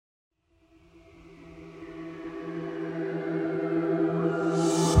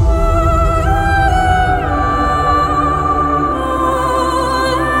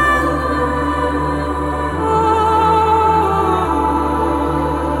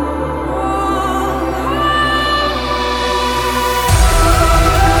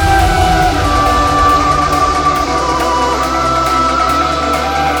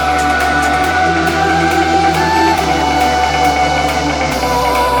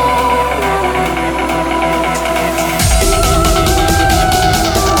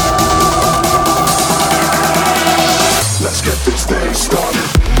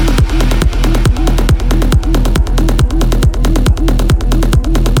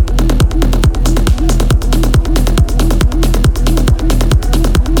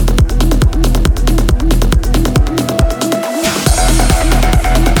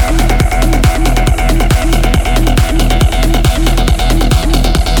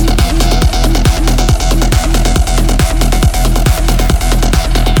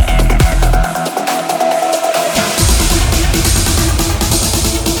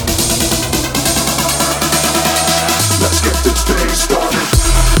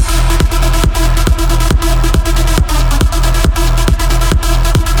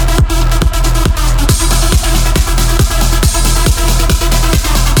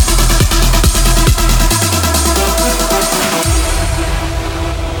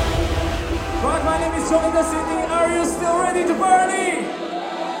show in the city. Are you still ready to party?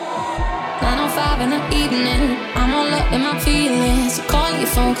 9:05 in the evening, I'm all up in my feelings. So call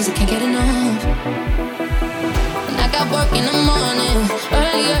your phone cause I can't get enough. And I got work in the morning,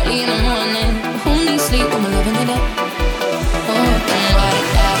 early in the morning. Who needs sleep when we're loving it up? Oh, and what I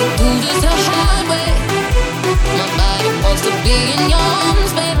gotta do this the hard way. My body wants to be in your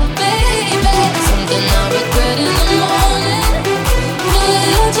arms, baby, baby. Something I regret in the morning, but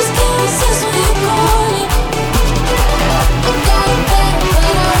I just can't resist when you're calling. I got a bed, but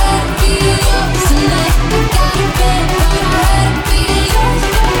I'd rather be yours tonight. I got a bed, but I'd rather be yours.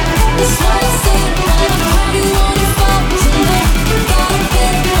 That's why I say how you wanna fall tonight. I got a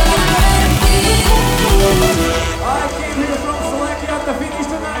bed, but I'd rather be yours. I came here from Slovakia to finish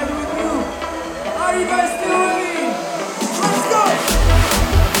the night with you. Are you guys still ready? Let's go!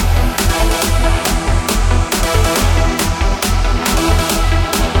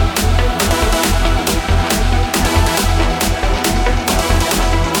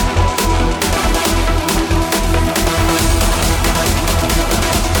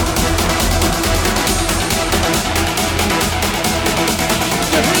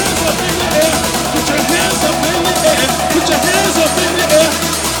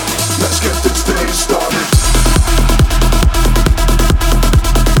 Let's get this day started.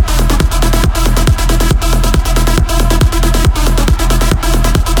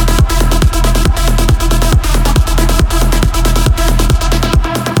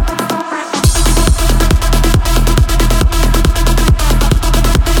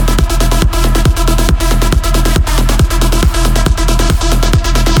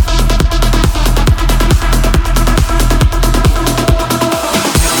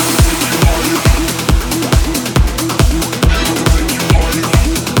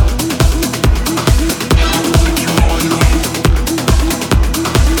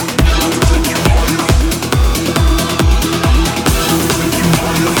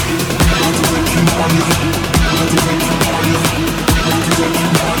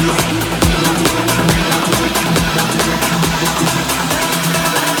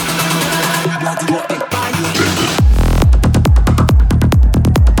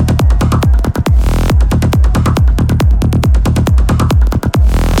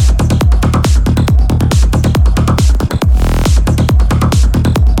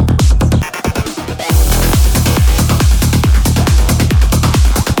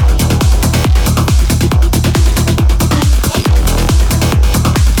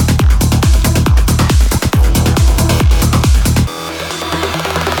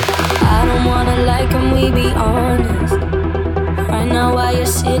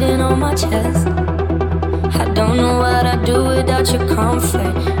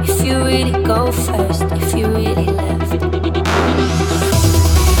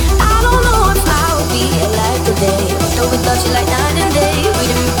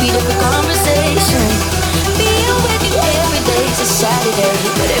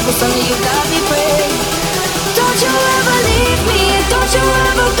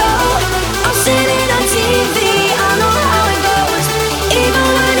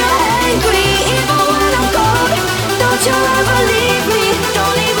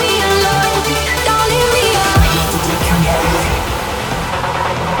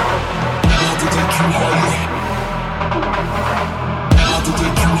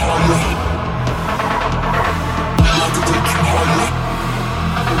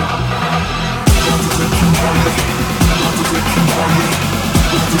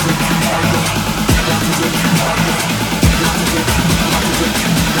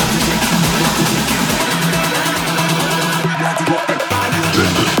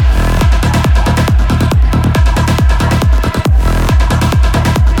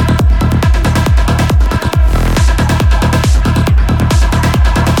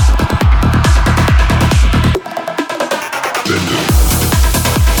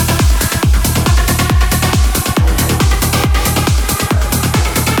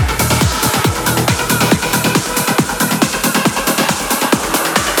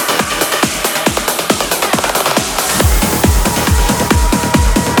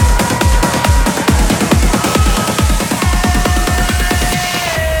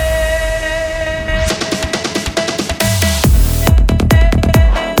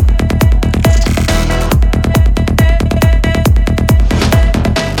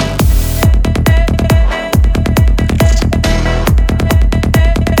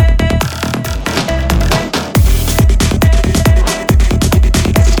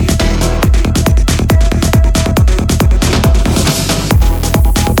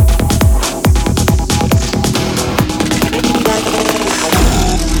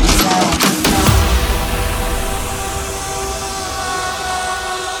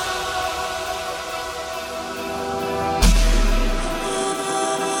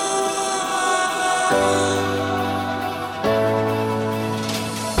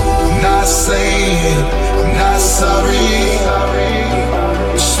 not saying I'm not sorry.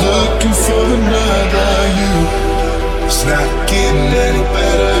 Just looking for another you. It's not getting any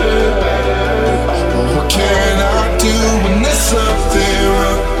better. What can I do when there's something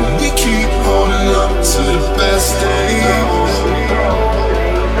wrong? When we keep holding up to the best days.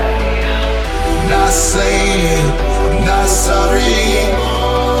 I'm not saying I'm not sorry.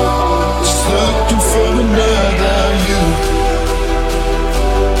 Just looking for another you.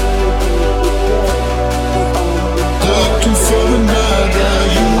 Looking for another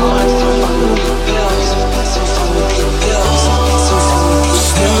you.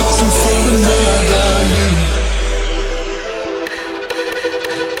 Just looking for another you.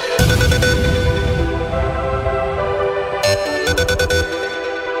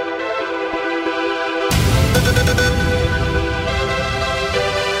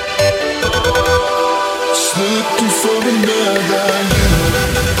 Just looking for another you.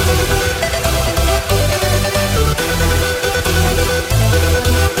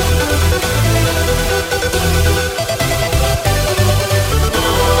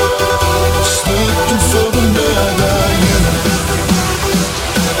 Just looking for another you.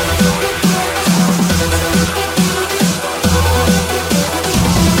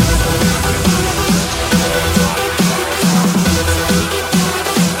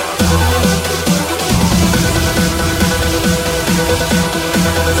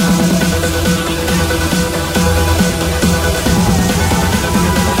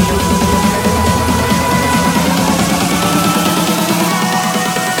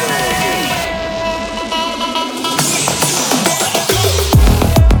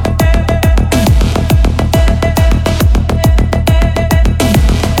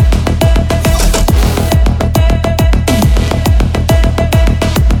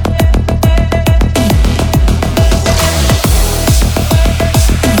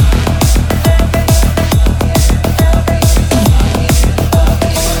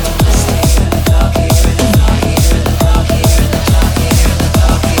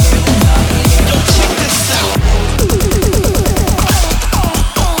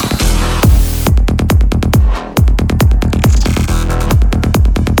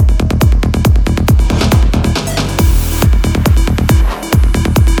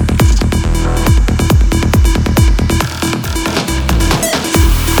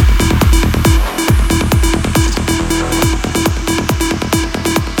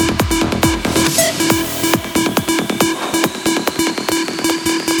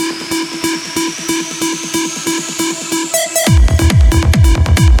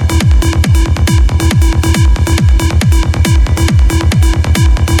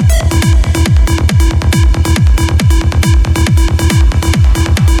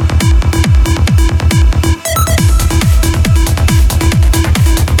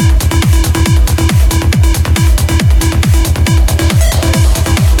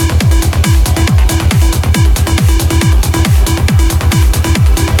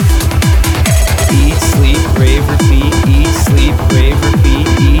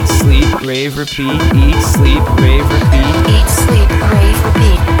 repeat, eat, sleep, rave, repeat. Eat, sleep, rave,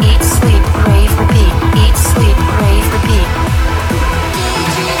 repeat. Eat, sleep, rave, repeat. Eat, sleep, rave, repeat.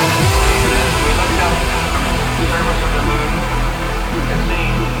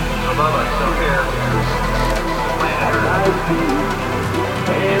 Above us, up here.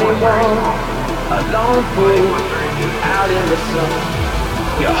 Alone fool, out in the sun.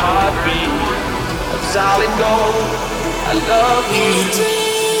 Your heartbeat, a solid gold. I love you.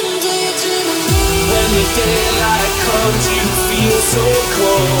 When the daylight comes, you feel so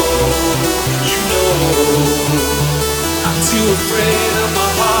cold. You know, I'm too afraid of my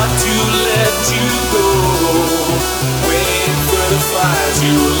heart to let you go. Waiting for the fire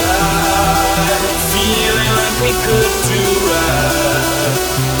to light, feeling like we could do right.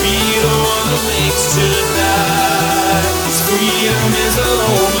 Be the one that makes tonight. 'Cause freedom is a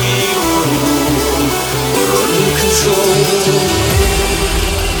lonely road. We're under control.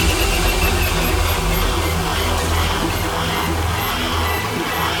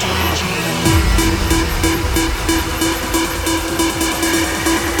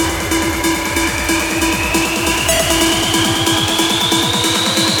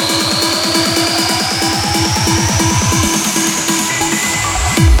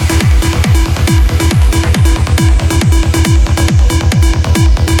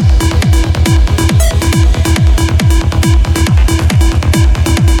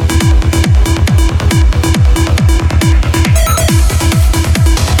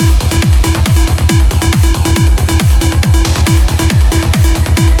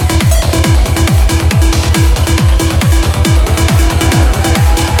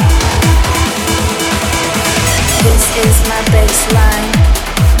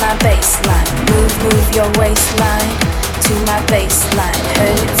 baseline. Move your waistline to my baseline.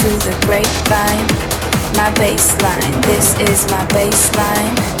 Heard it through the grapevine. My baseline. This is my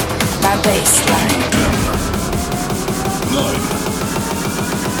baseline. My baseline. 9,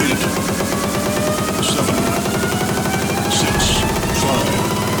 8, 7, 6, 5,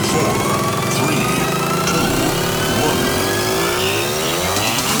 4, 3, 2, 1.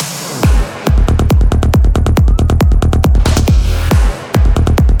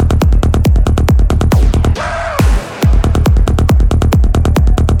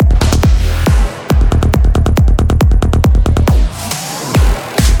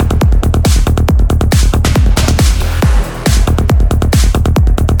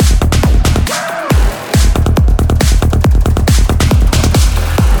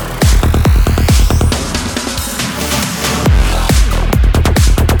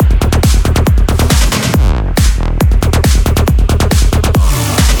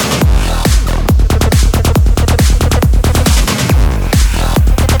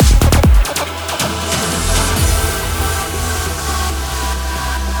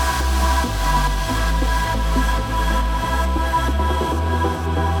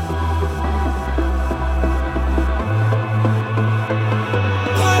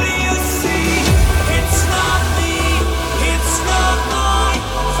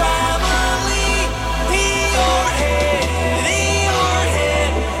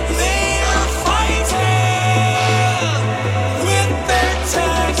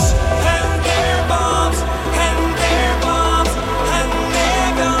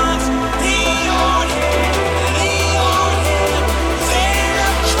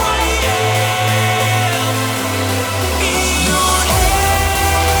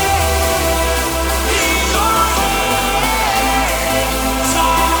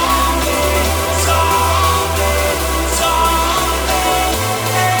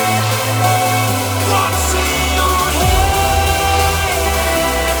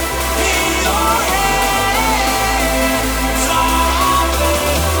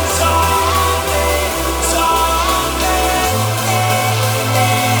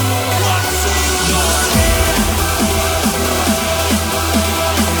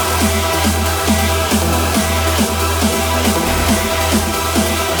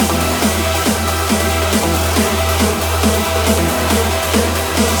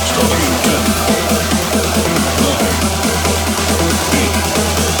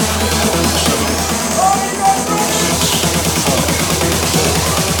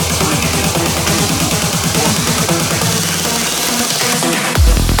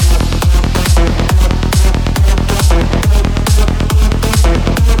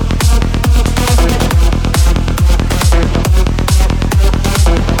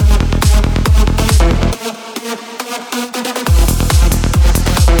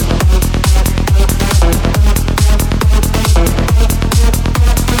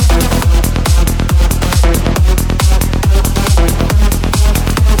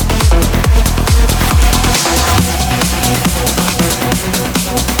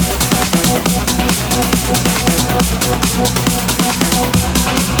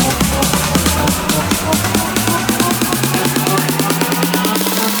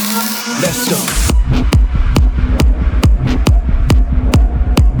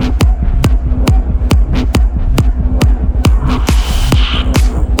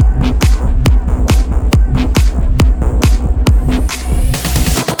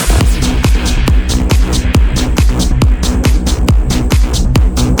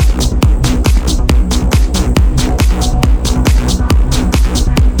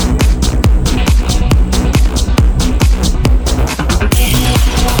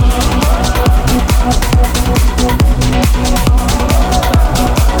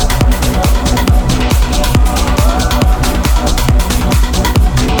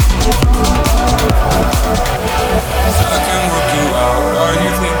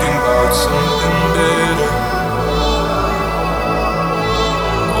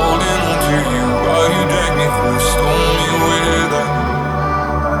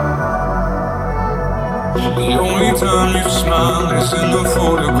 The only time you smile is in the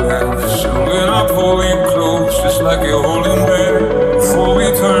photographs. And when I pull you close, just like you're holding back. Before we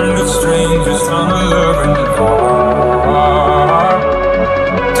turn to strangers, trying to love and depart.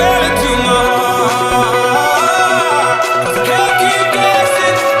 Tell it to my heart. I can't keep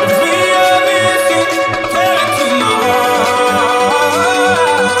guessing. It's me I'm missing. Tell it to my heart.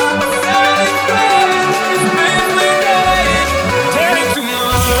 Tell it back. It's me dying. Tell it to my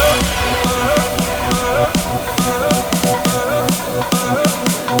heart.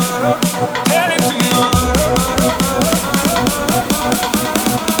 Tell it to my heart.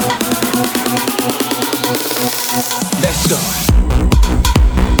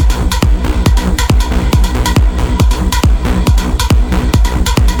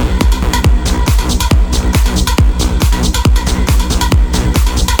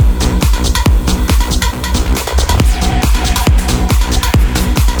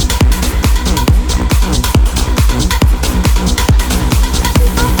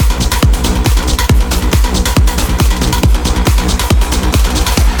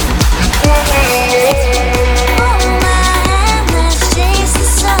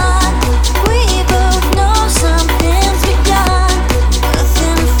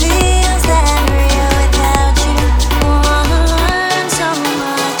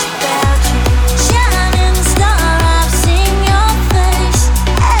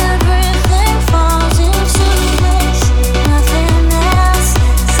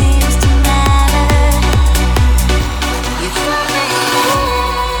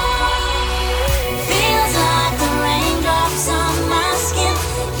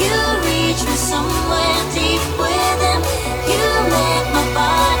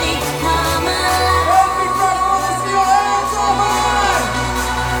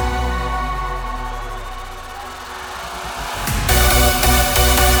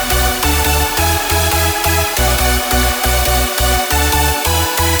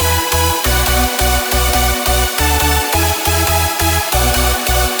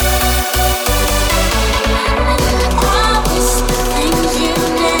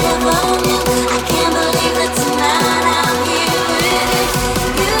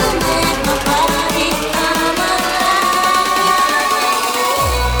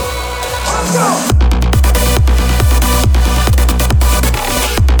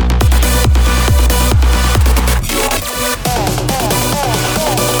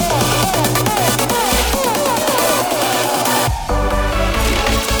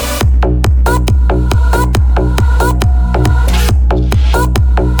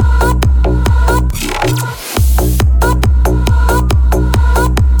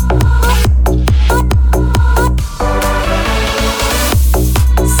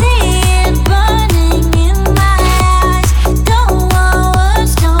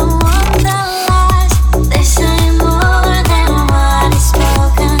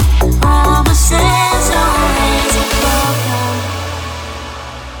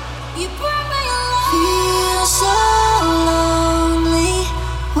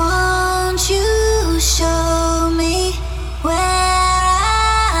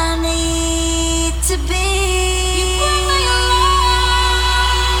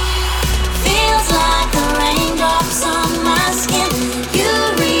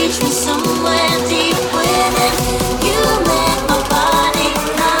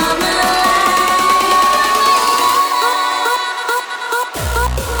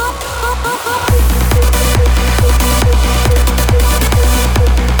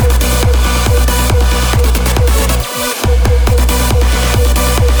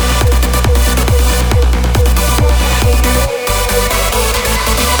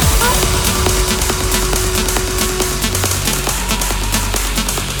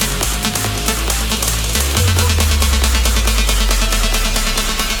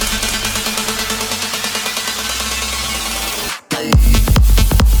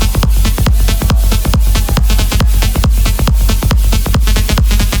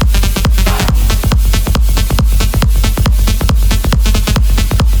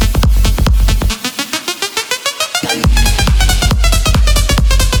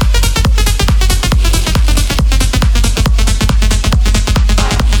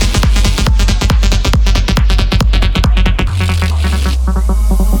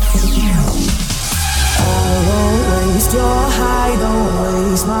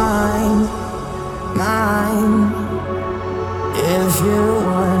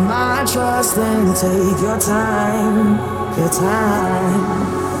 take your time, your time.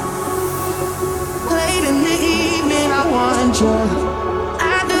 Late in the evening, I want you.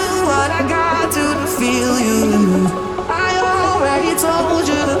 I do what I got to feel you. I already told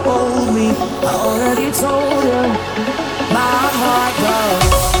you to hold me. I already told you. My heart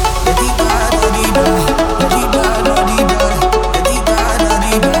goes. Da-dee-da-da-dee-da, da-dee-da-da-dee-da,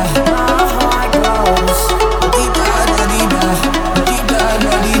 da-dee-da-da-dee-da. My heart goes. Da-dee-da-da-dee-da,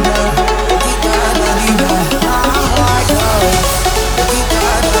 da-dee-da-da-dee-da, da-dee-da-da-dee-da. My heart goes.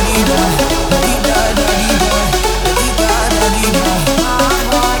 Da-dee-da-da-dee-da, da-dee-da-da-dee-da, da-dee-da-da-dee-da. My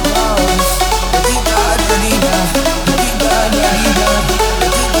heart goes. Da-dee-da-da-dee-da, da-dee-da-da-dee-da,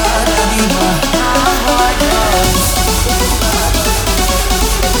 da-dee-da-da-dee-da. My heart goes.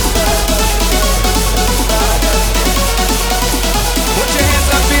 Put your hands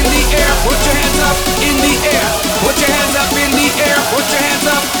up in the air, put your hands up in the air, put your hands up in the air, put your hands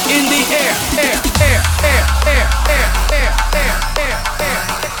up in the air, air, air, air, air, air, air, air, air, air.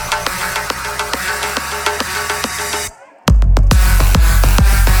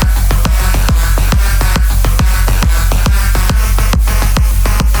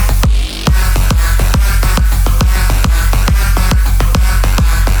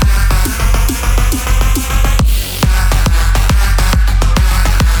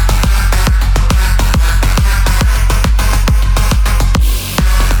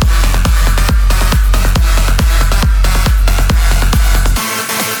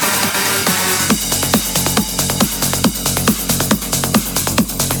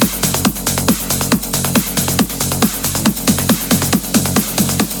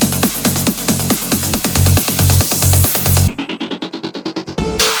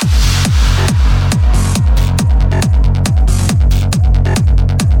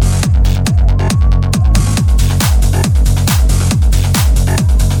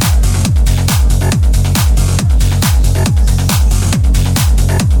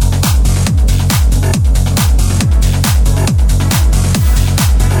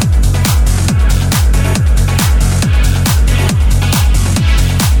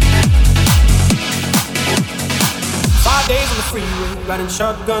 Riding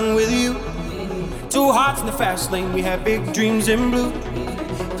shotgun with you. Two hearts in the fast lane, we had big dreams in blue.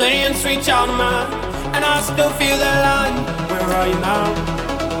 Playing sweet child of mine, and I still feel that line. Where are you now?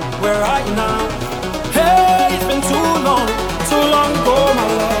 Where are you now? Hey, it's been too long ago, my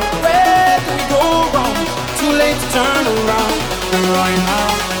love. Where did we go wrong? Too late to turn around. Where are you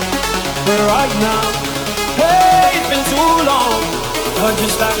now? Where are you now? Hey, it's been too long. But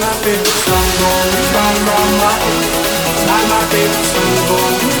just like my favorite song goes round and round my head. Like my favorite song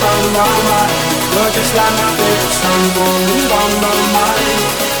goes round and round my head. You're just like my favorite song goes round and round my head.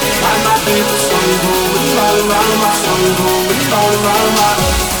 Like my favorite song goes round and round my song goes round and round my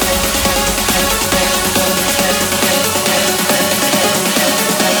head.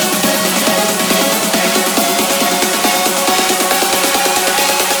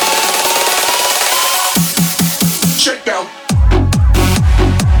 Check out.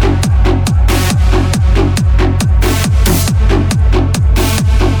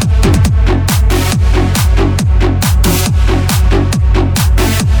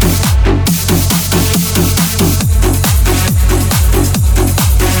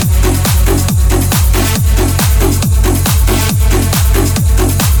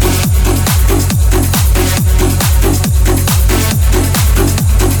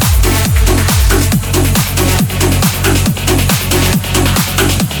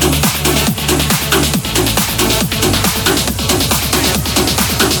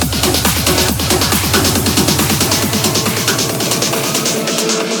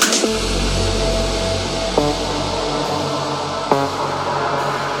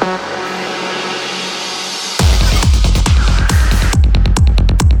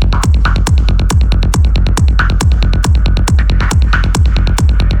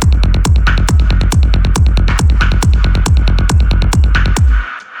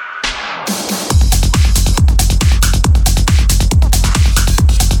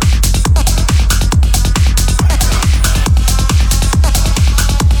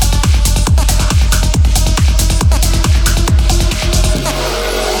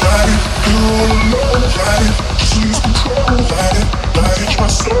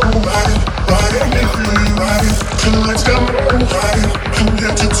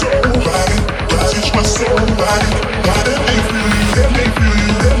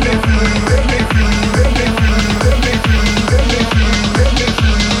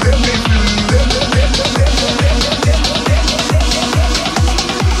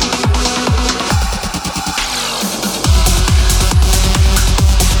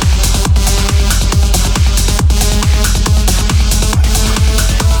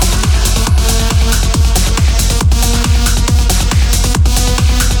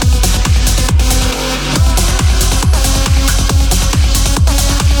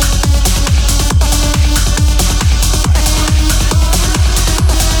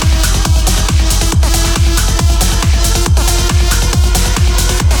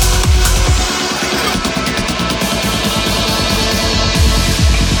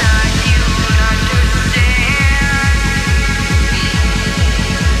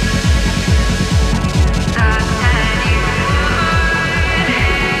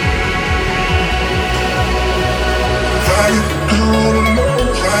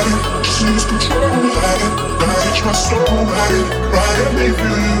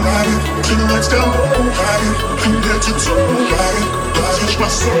 Till the lights down low, hide it. I'm head to toe, ride it. God touch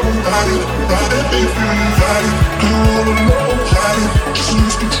my soul, ride it. Ride that baby, ride it. I don't wanna know, hide it. Just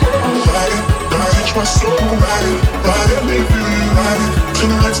lose control, ride it. God touch my soul, ride it. Ride that baby, ride it.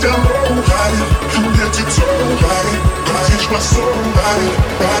 Till the lights down low, hide it. I'm head to toe, ride it. God touch my soul, ride it.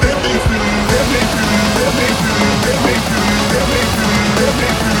 Ride that baby, that baby, that baby, that baby, that baby, that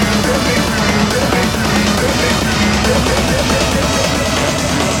baby, that baby, that baby, that baby.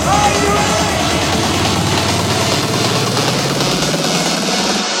 Are you ready?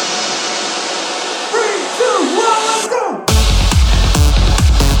 3, 2, 1, let's go!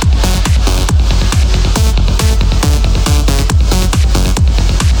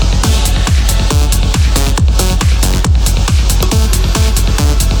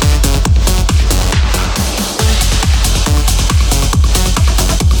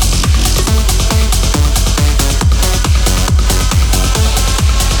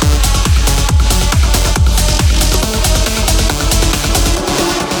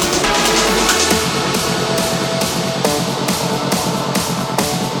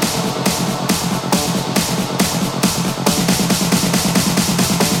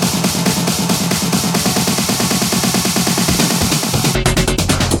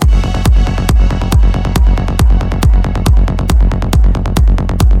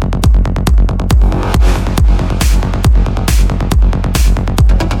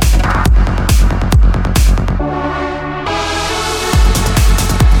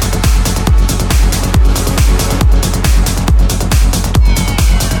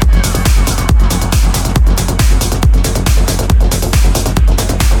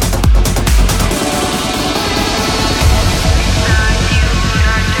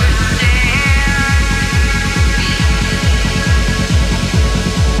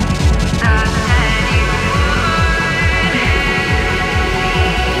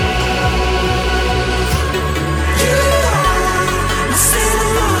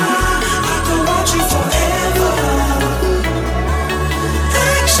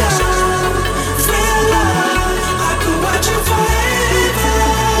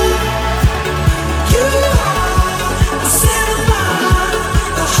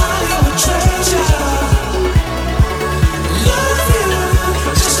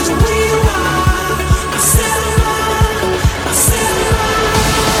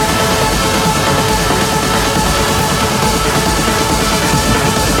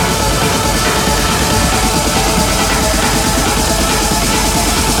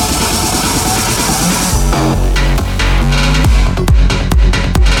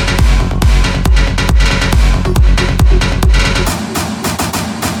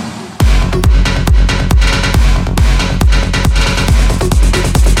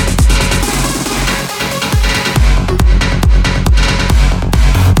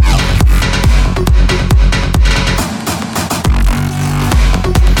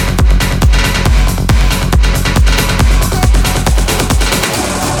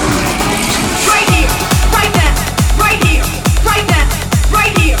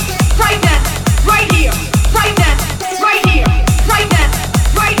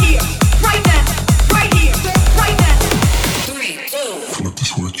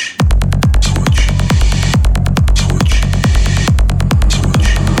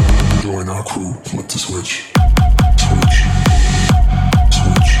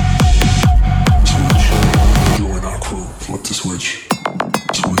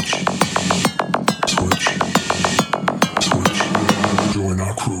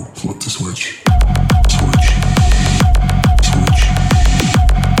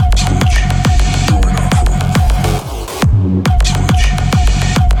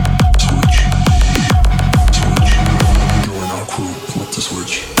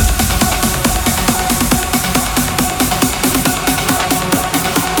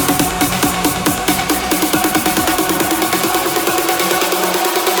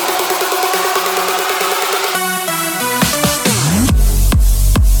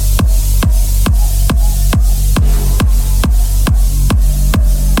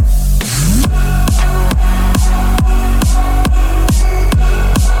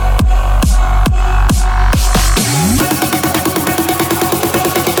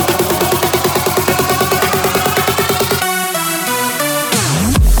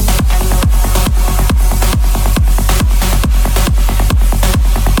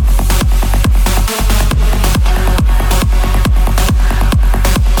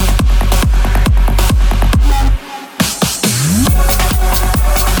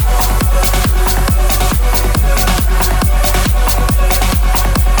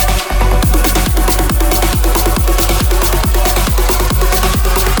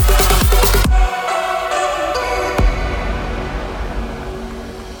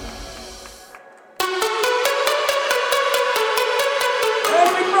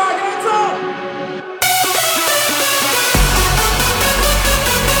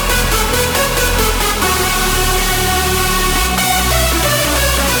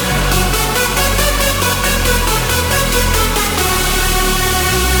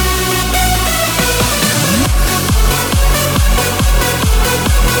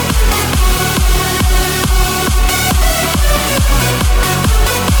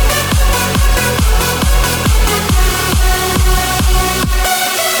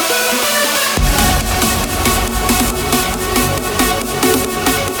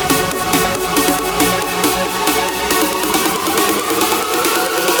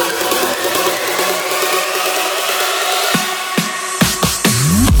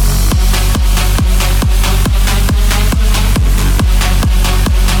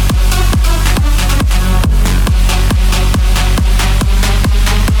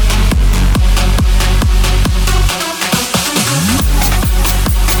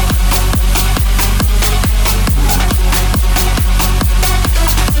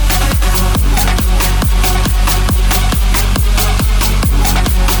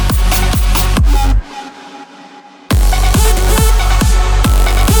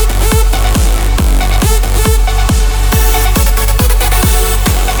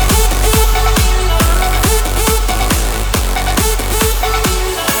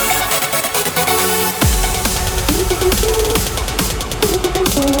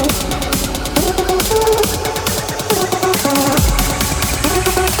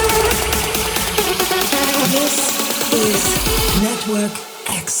 Network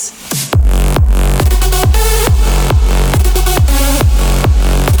X.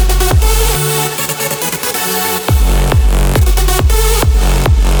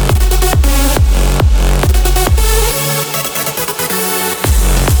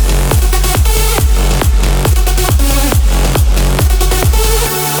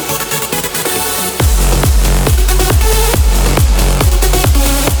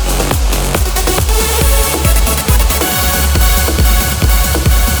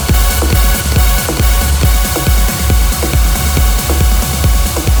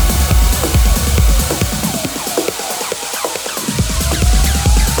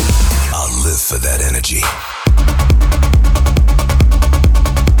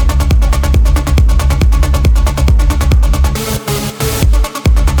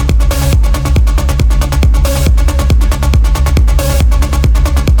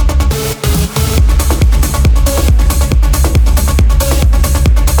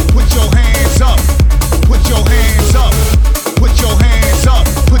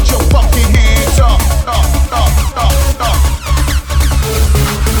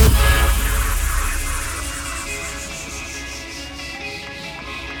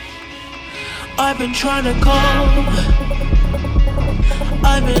 I've been trying to call.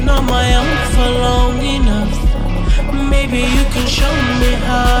 I've been on my own for long enough. Maybe you can show me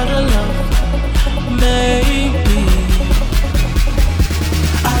how to love. Maybe.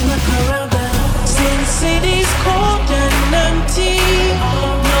 I look around and since city's cold and empty,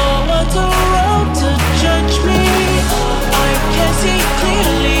 no one's around to judge me. I can see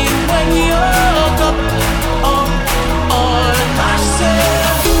clearly when you're up on myself.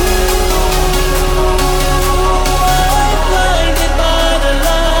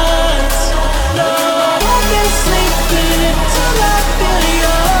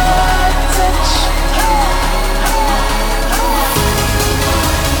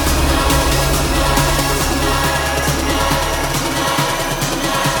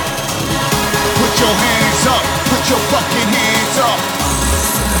 Put your hands up, put your fucking hands up.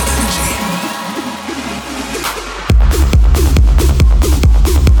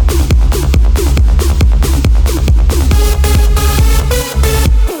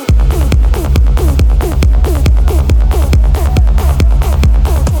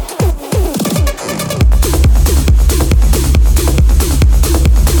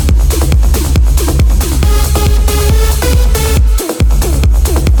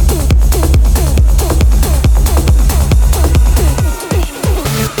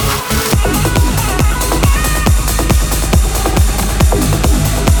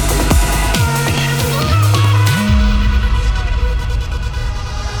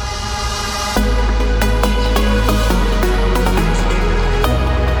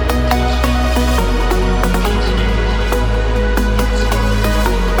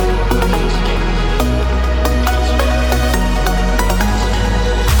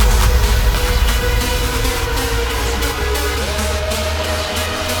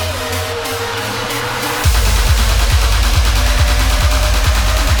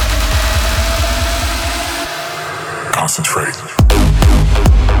 Concentrate.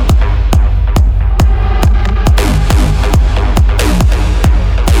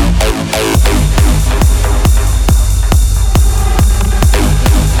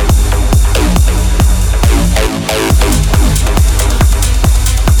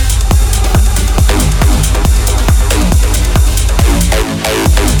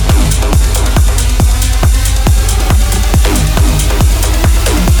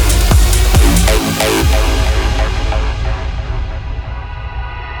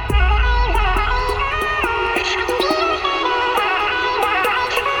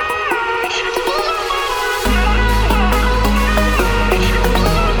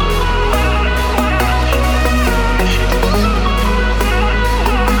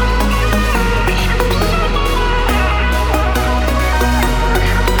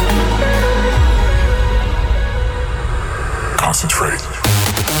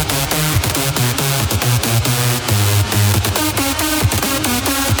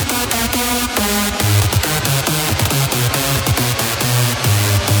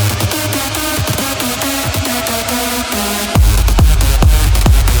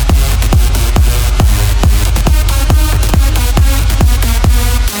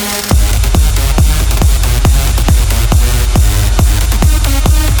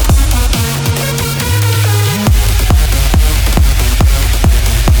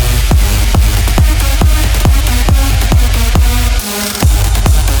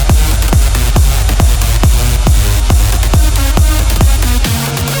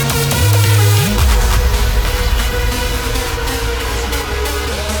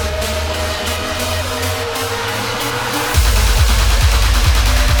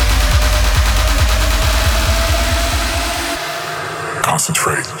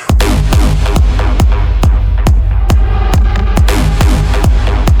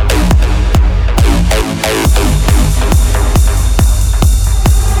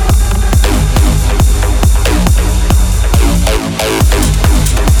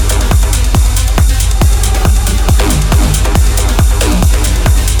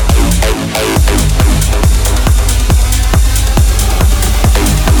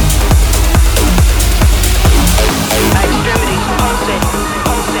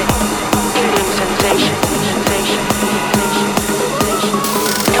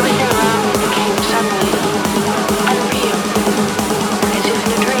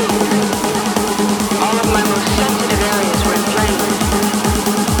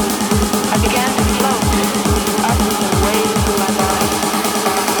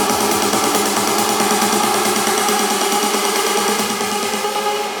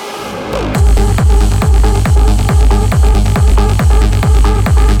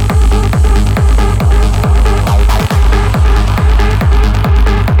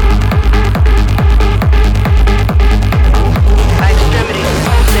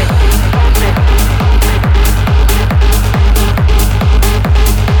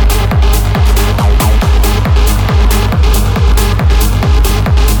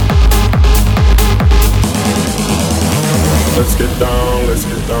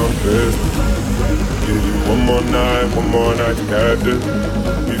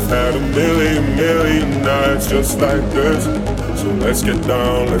 Just like this, so let's get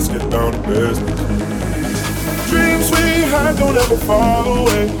down to business. Dreams we had don't ever fall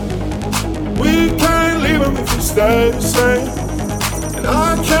away. We can't leave them if we stay the same. And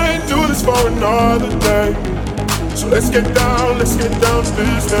I can't do this for another day. So let's get down to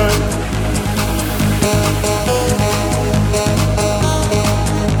business.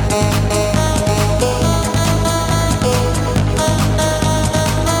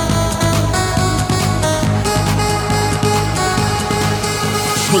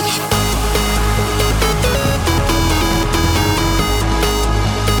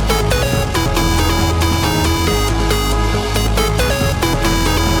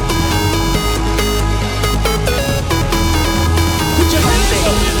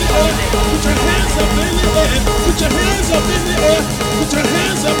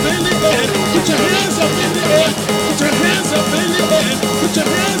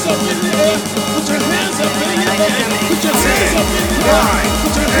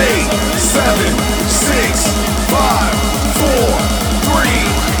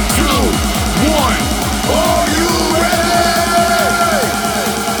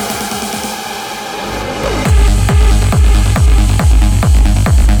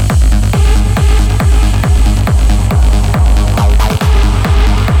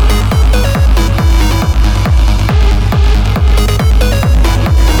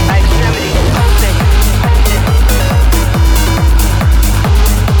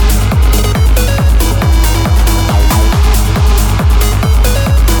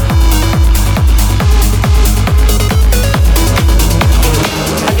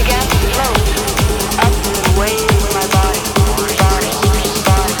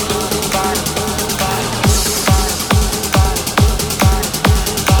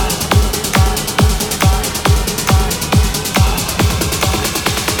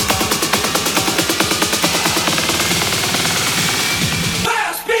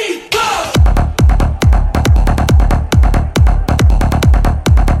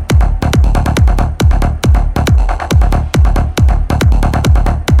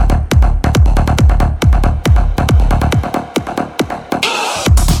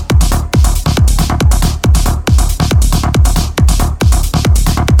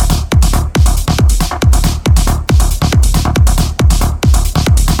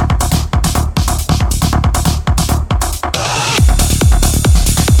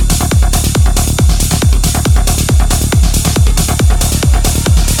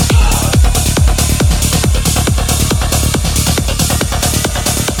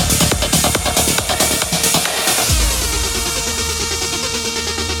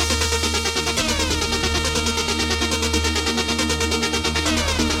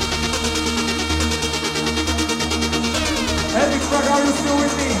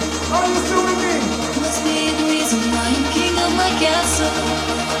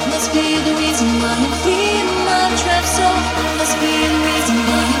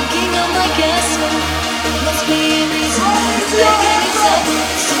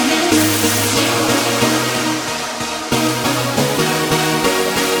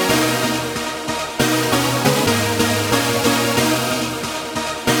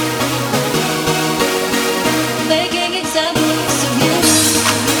 Making examples of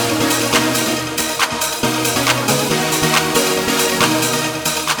you.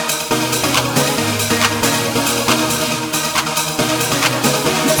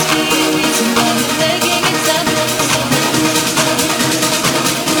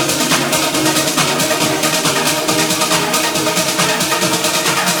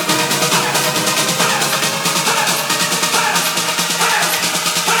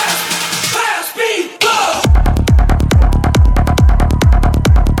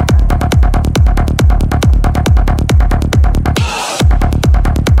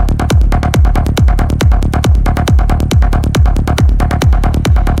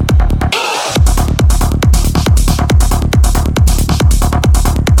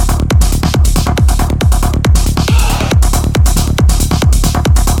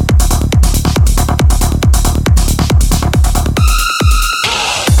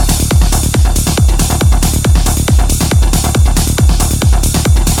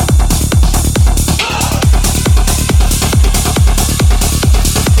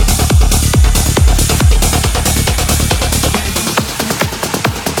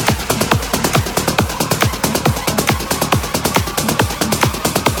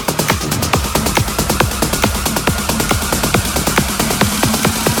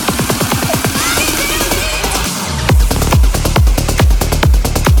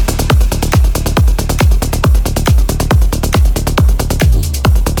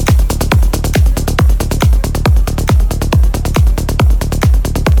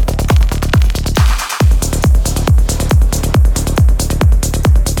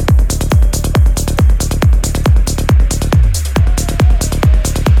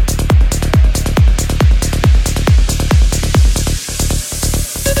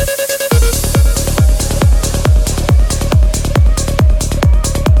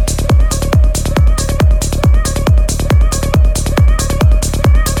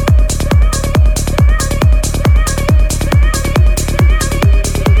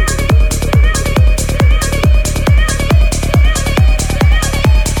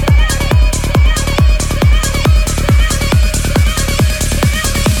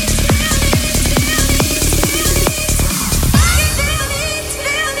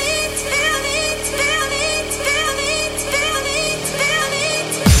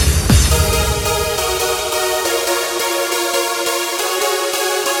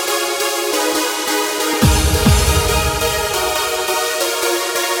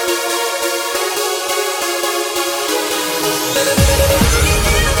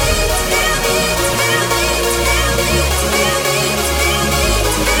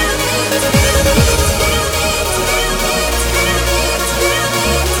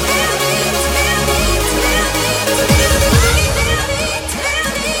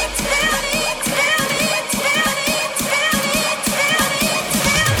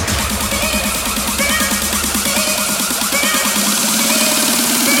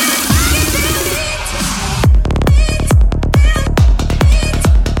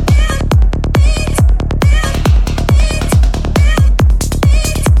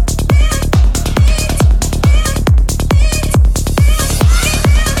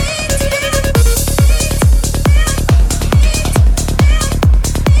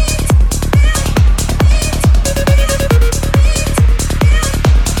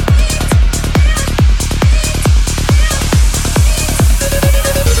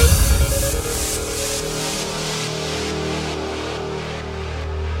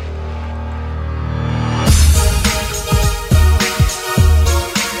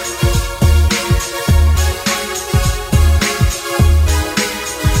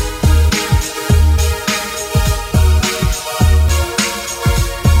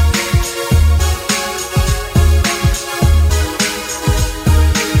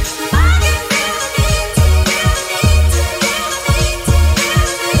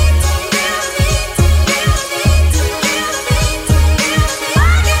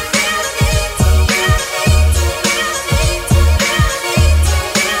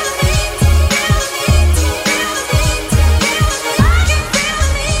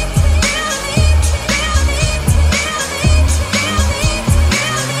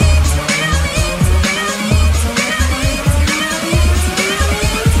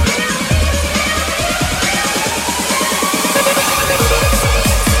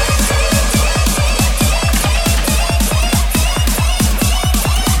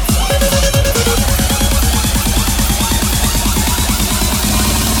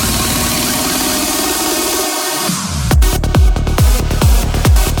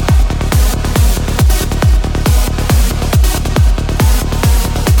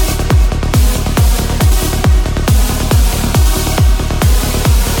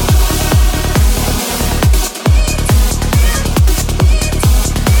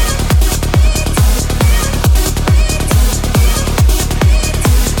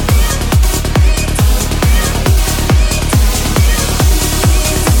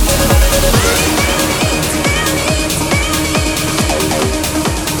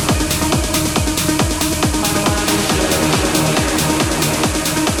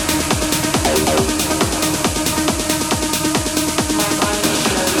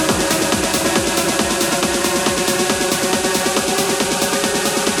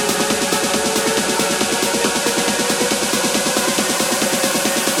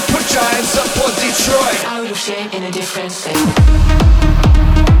 a different state.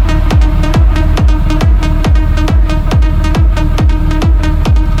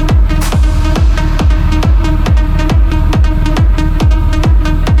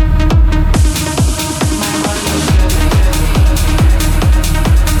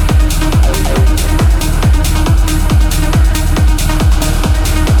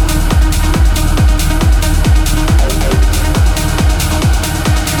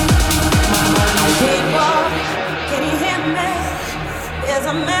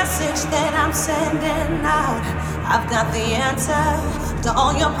 I've got the answer to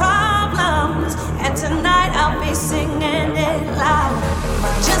all your problems, and tonight I'll be singing it loud.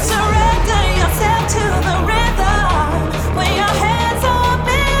 Just surrender yourself to the rhythm, when your hands up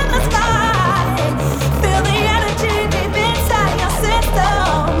in the sky. Feel the energy deep inside your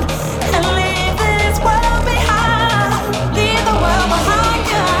system, and leave this world behind. Leave the world behind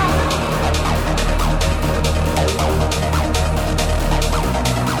you.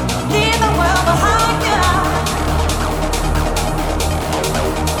 Leave the world behind you.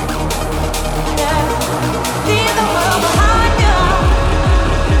 Leave the world behind you.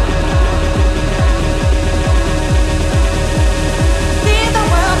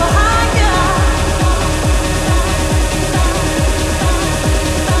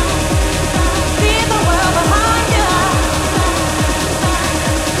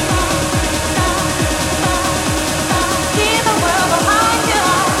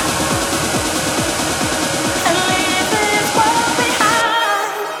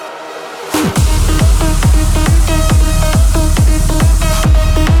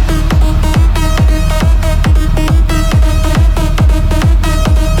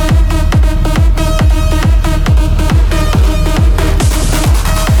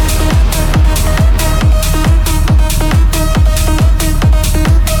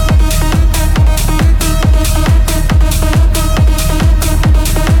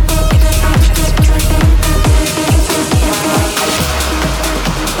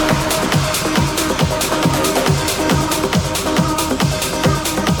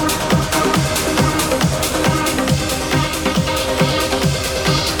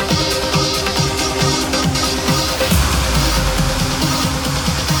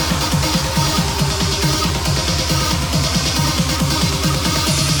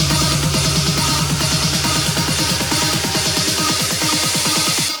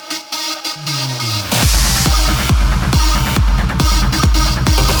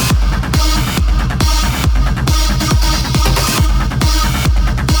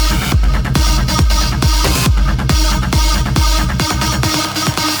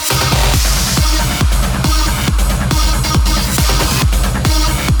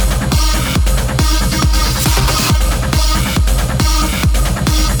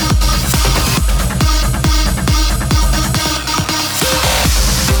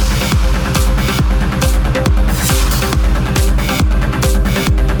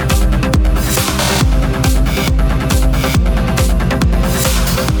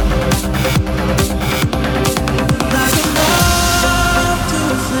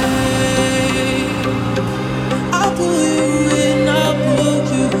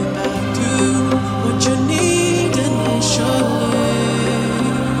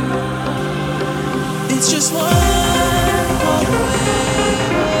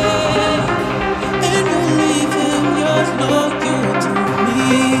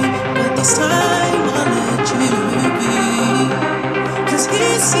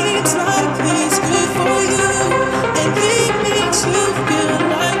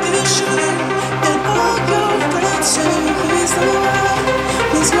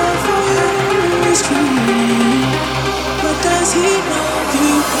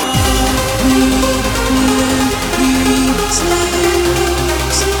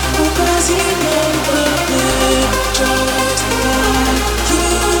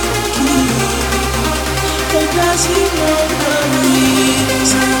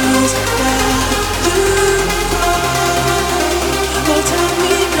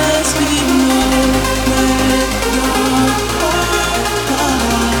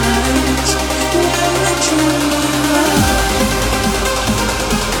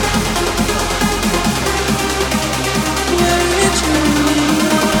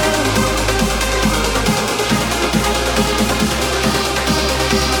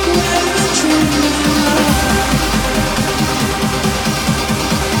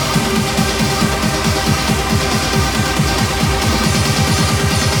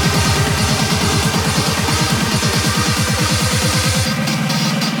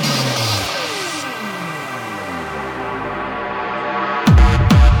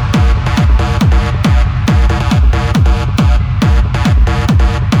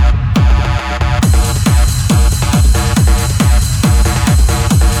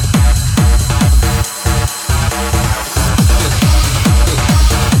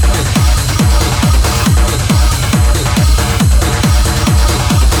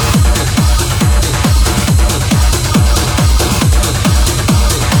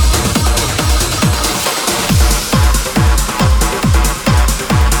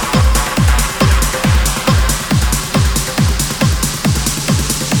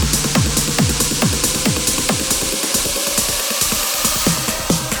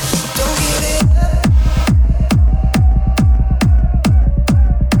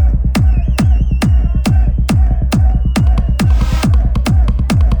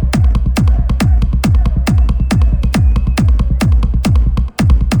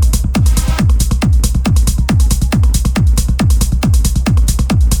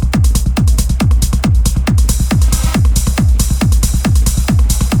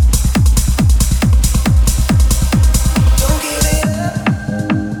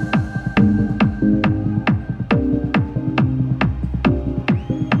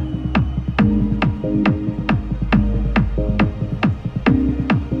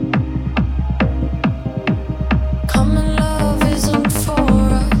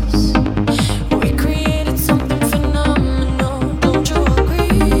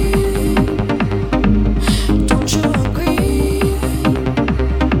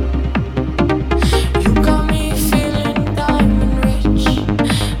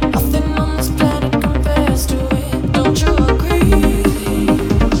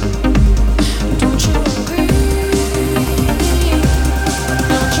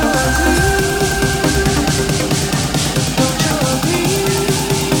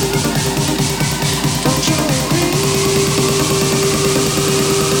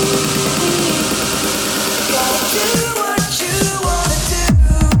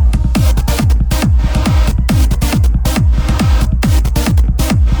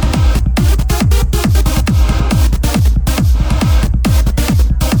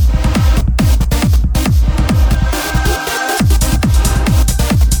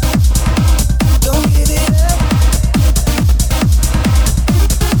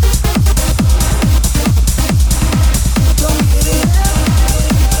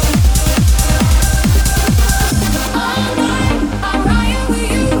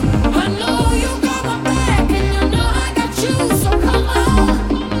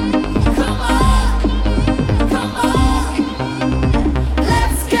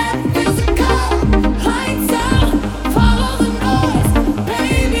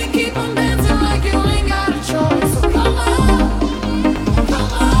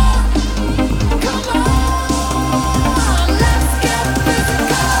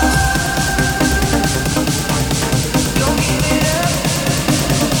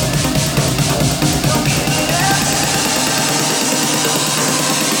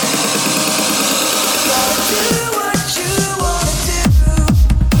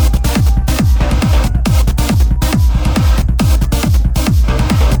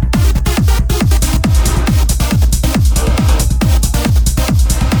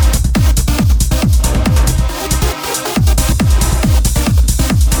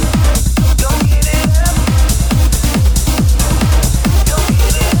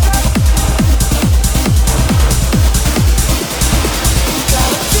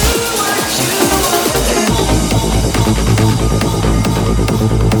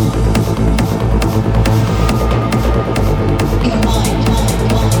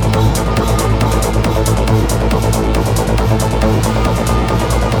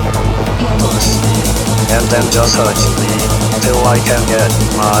 then just hurt me till I can get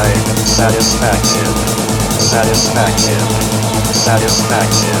my satisfaction. Satisfaction.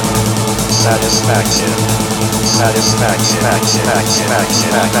 Satisfaction. Satisfaction. Satisfaction. Action. Action.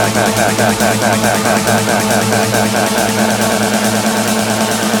 Action.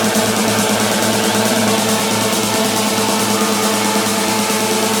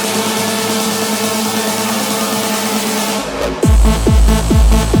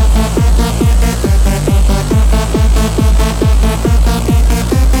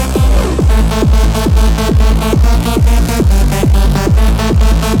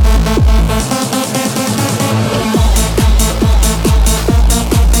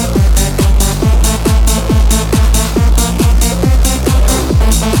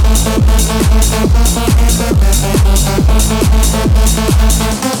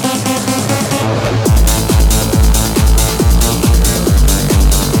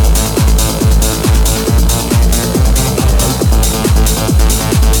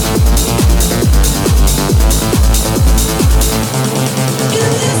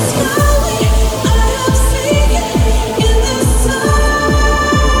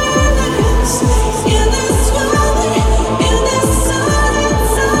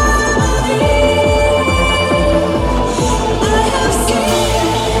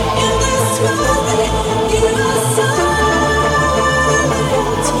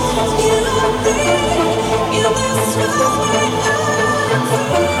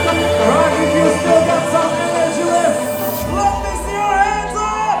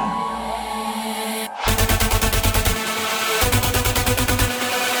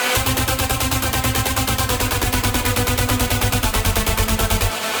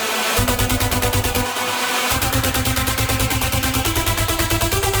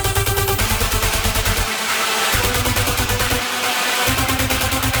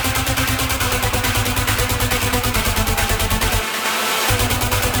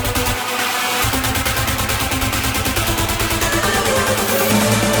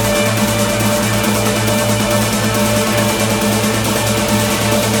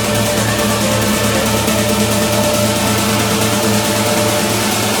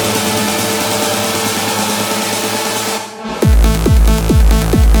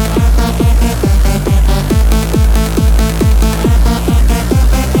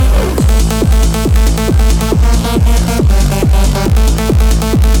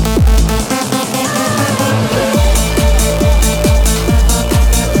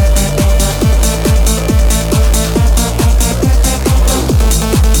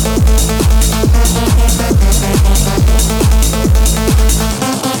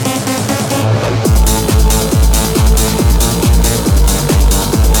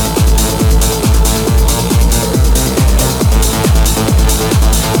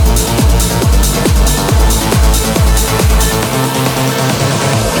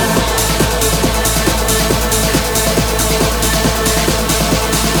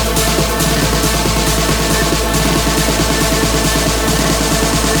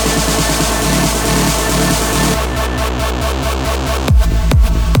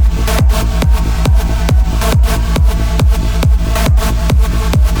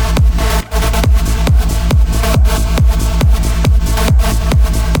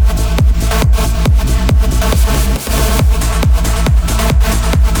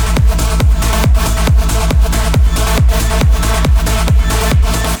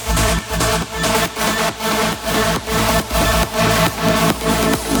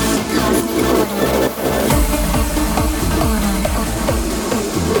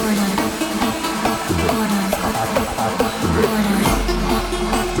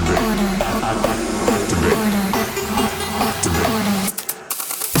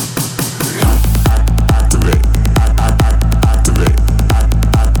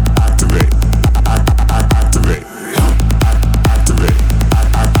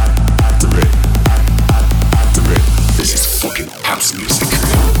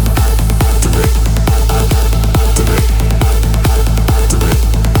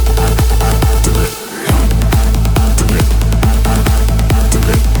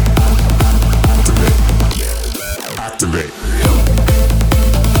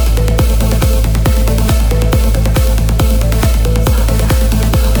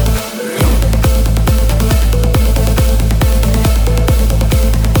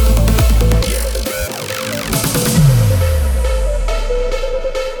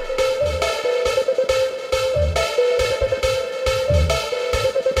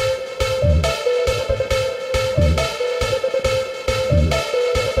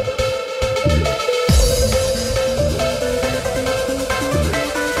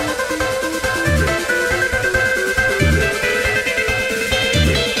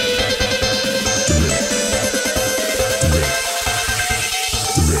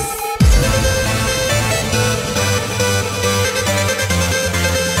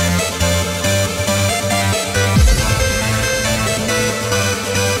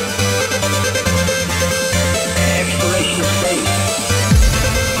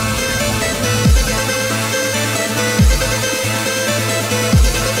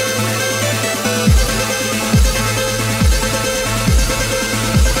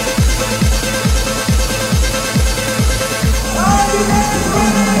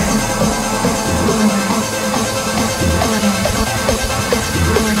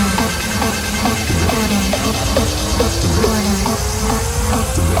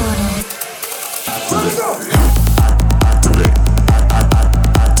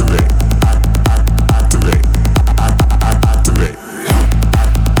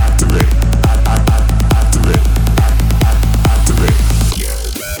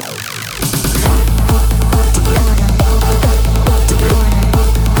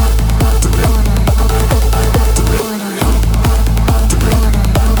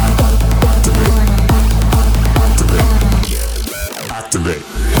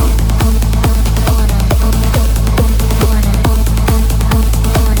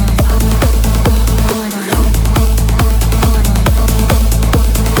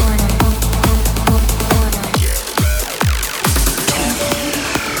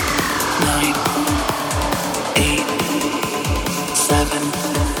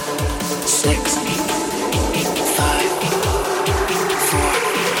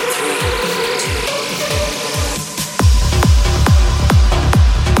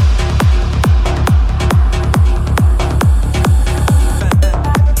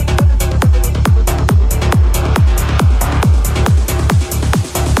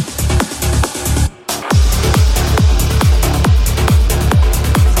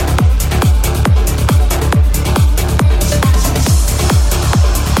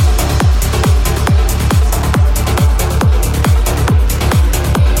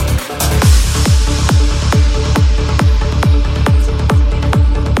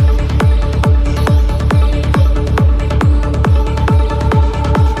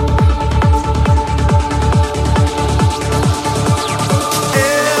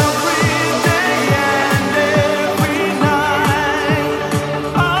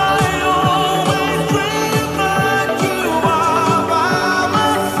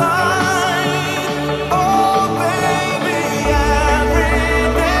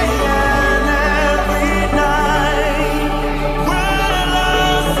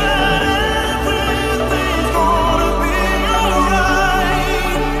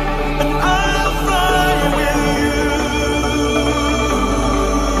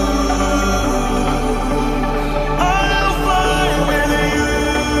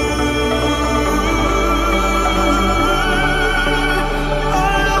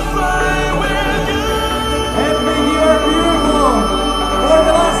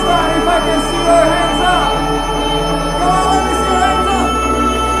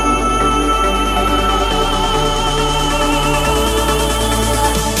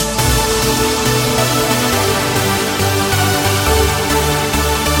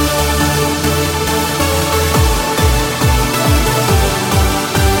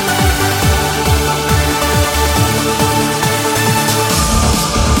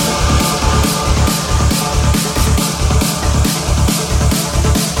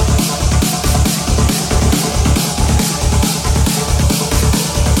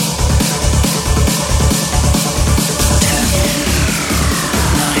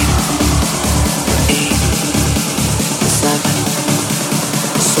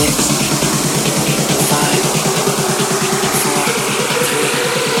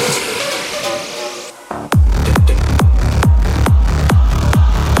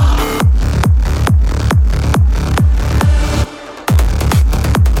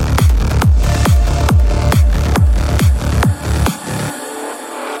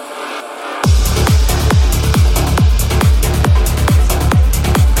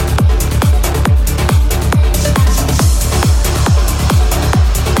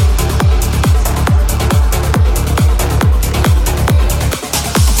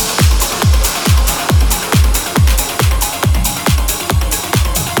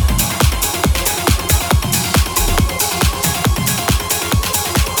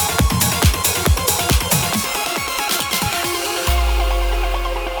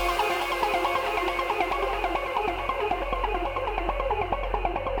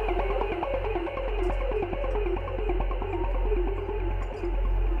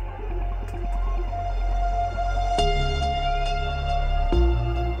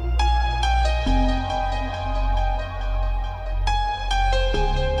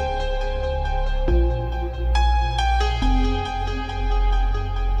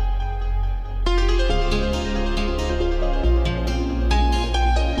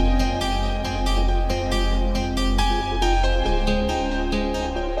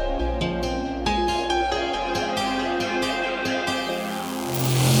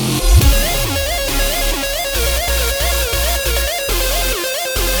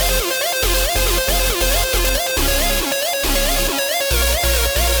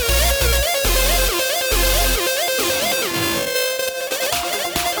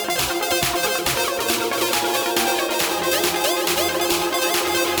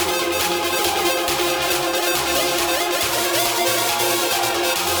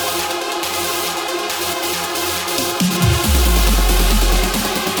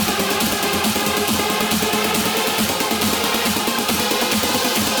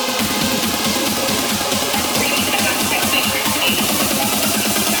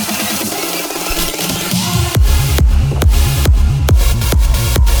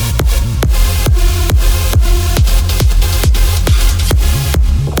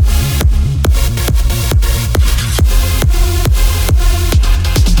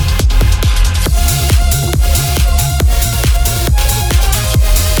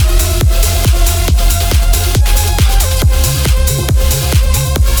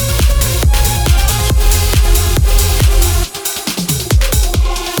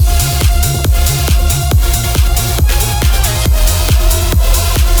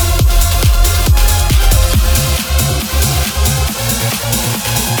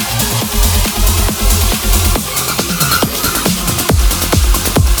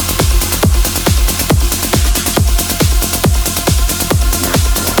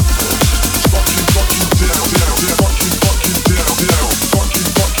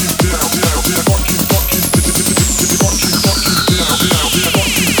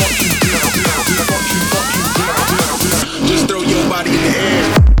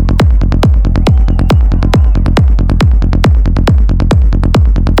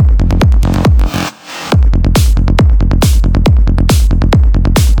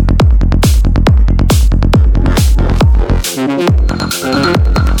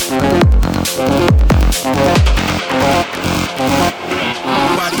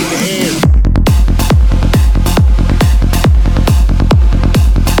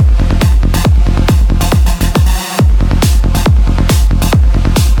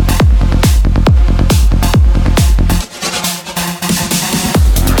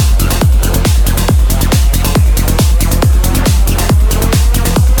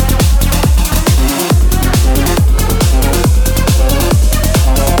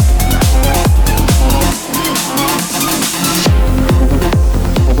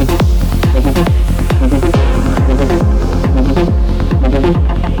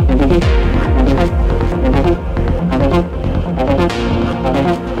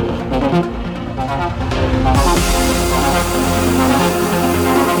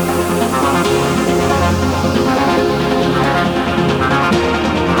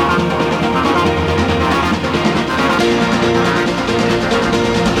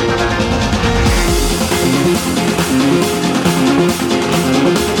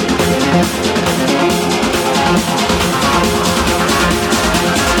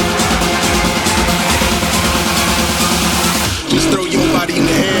 Just throw your body in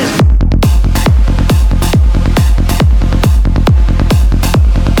the air.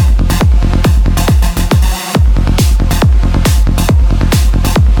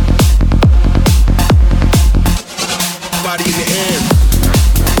 Body in the air.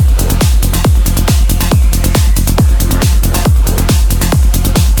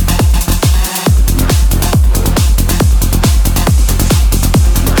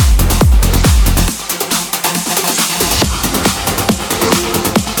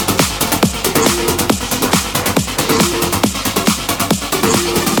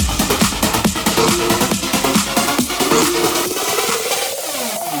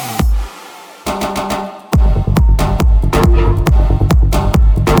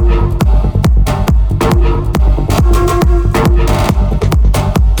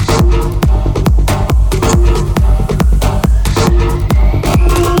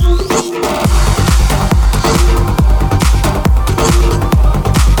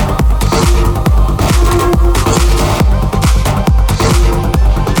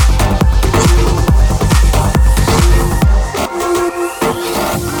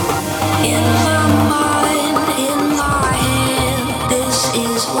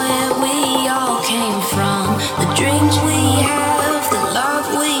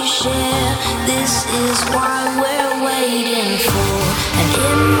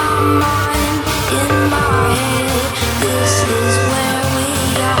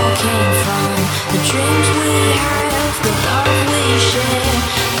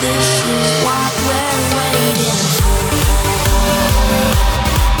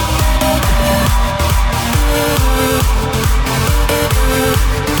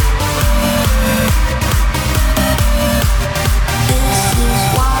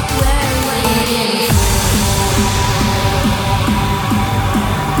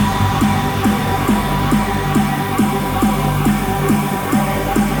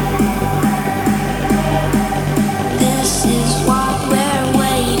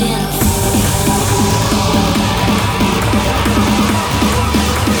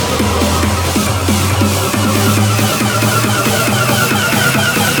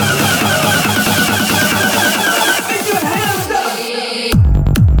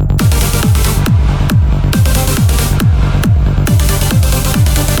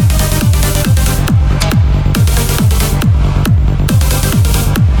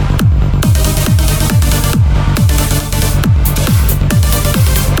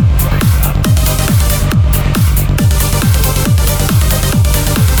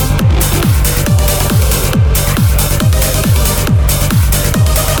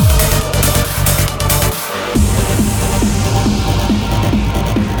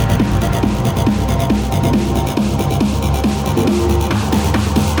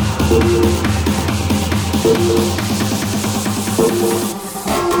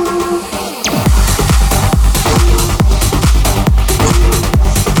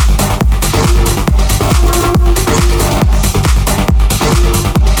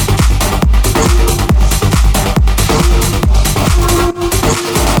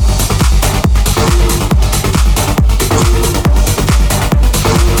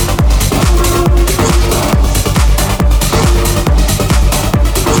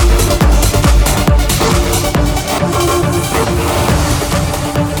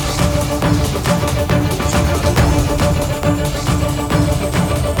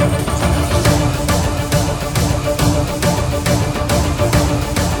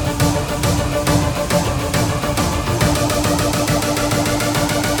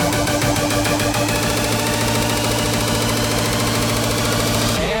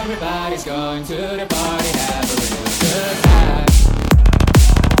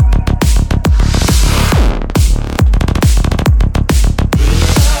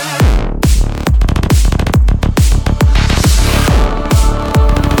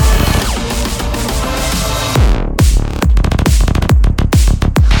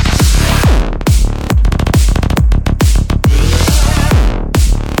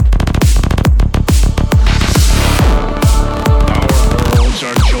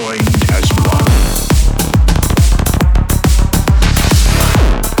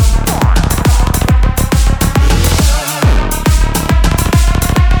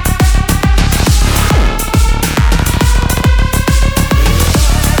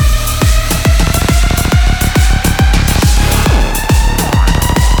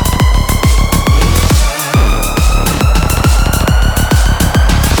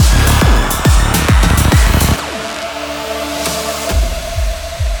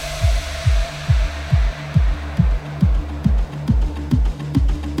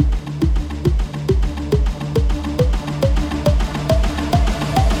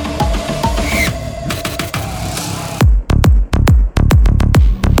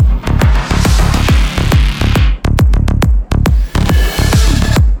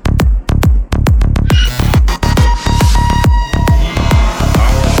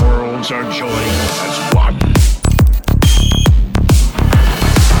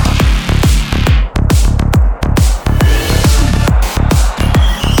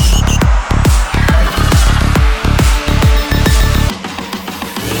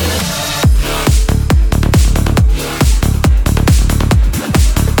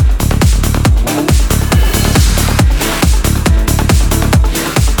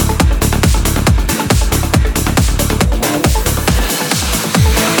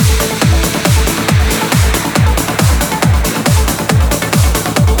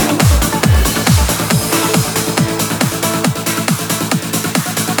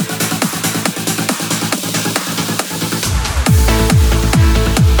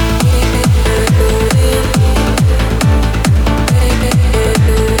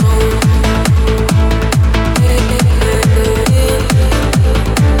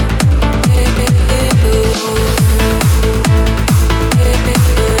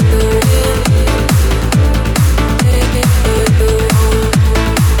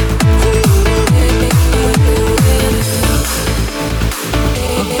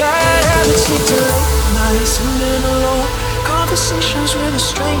 nights sitting alone, conversations with a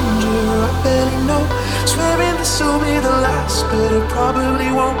stranger I barely know. Swearing this will be the last, but it probably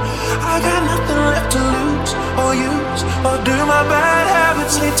won't. I got nothing left to lose or use, or do my bad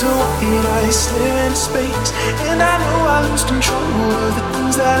habits lead to white ice living in space? And I know I lose control of the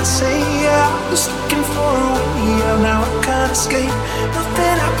things that I say. Yeah, I was looking for a way out, now I can't escape.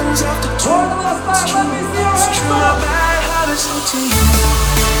 Nothing happens after two. It's true, my bad habits lead to you.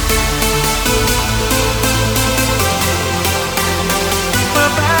 My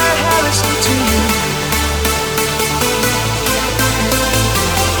bad habits lead to you.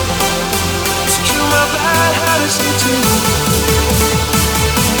 It's true, my bad habits lead to you.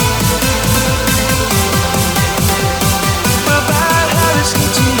 My bad habits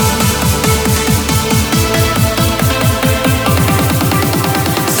lead to you.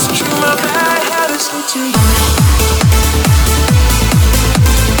 It's true, my bad habits lead to you.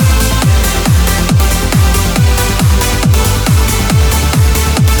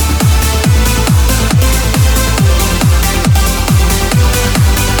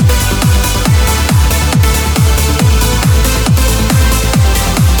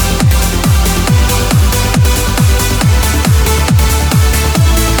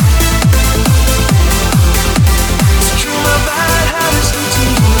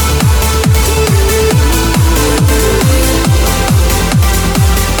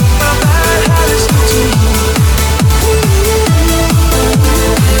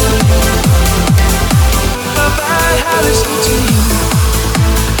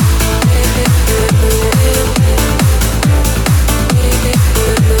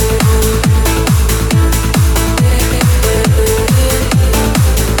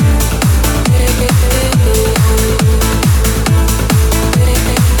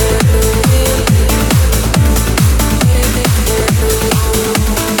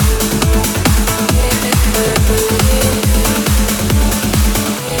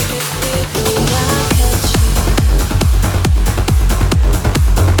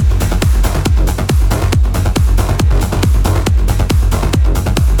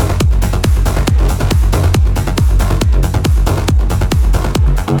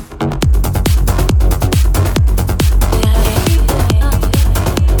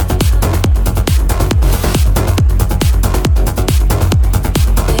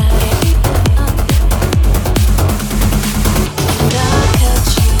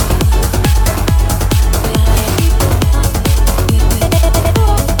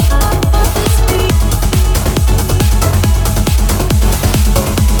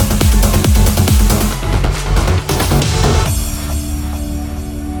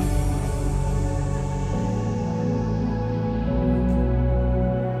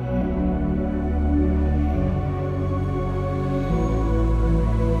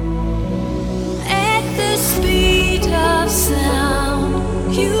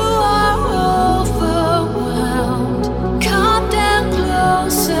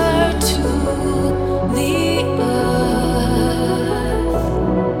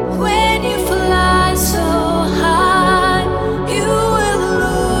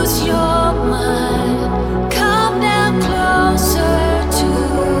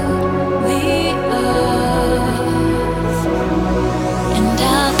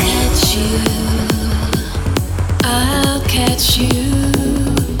 Catch you